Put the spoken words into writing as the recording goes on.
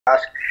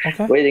ask,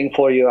 waiting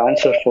for your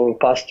answer for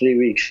past 3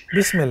 weeks.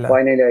 Bismillah.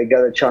 Finally, I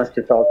got a chance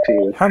to talk to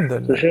you.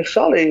 Alhamdulillah. So, Sheikh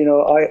Saleh, you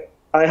know,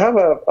 I have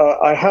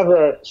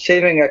a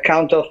saving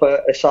account of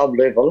a sub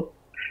level,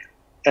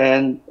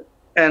 and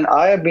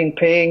I have been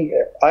paying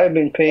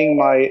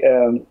my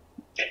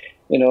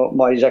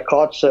my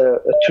zakats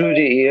through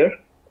the year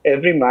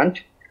every month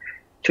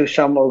to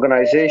some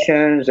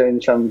organizations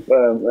and some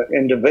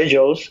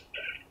individuals,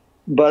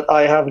 but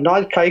I have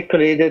not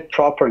calculated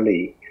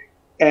properly.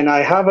 And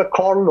I have a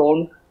car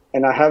loan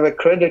and I have a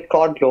credit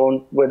card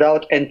loan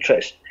without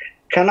interest.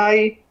 Can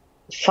I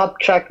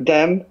subtract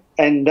them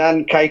and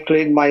then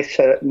calculate my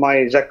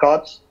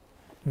zakats?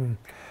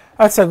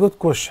 That's a good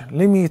question.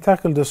 Let me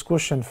tackle this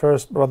question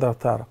first, Brother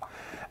Tariq.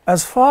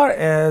 As far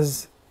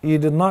as you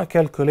did not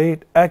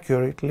calculate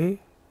accurately,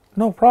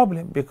 no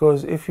problem,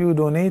 because if you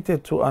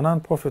donated to a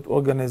non-profit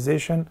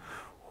organization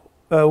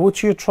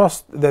which you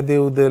trust that they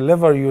will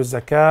deliver your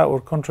zakah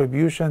or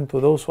contribution to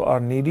those who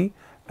are needy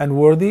and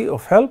worthy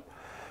of help,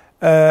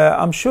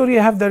 I'm sure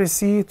you have the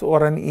receipt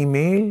or an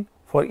email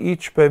for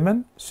each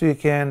payment, so you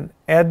can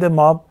add them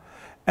up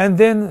and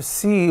then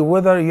see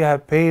whether you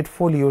have paid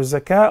full your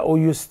zakah or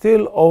you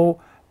still owe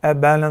a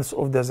balance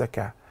of the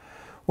zakah.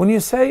 When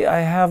you say I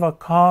have a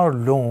car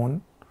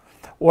loan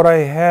or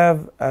I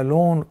have a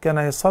loan, can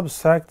I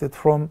subtract it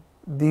from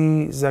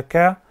the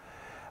zakah?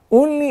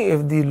 Only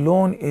if the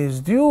loan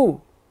is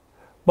due.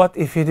 But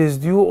if it is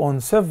due on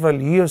several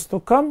years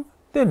to come,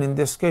 then in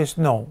this case,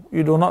 no,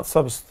 you do not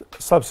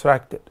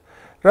subtract it.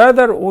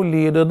 Rather,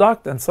 only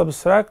deduct and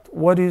subtract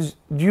what is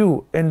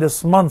due in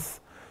this month.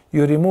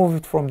 You remove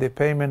it from the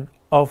payment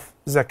of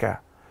zakah.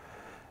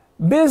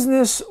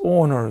 Business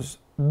owners,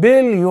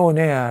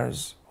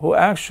 billionaires who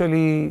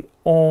actually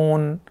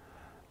own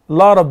a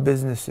lot of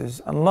businesses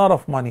and a lot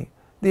of money,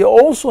 they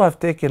also have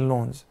taken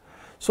loans.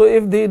 So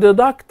if they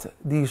deduct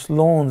these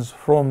loans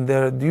from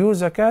their due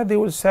zakah, they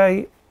will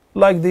say,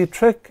 like they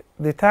trick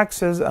the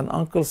taxes and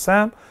Uncle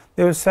Sam,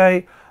 they will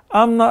say,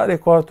 I'm not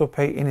required to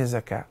pay any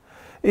zakah.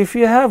 If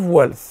you have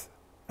wealth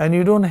and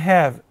you don't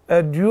have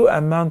a due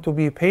amount to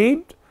be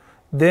paid,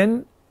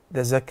 then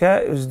the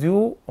zakah is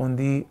due on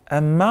the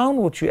amount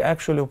which you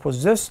actually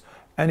possess,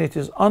 and it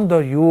is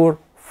under your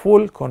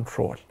full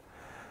control.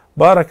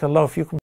 Barakallahu feekum.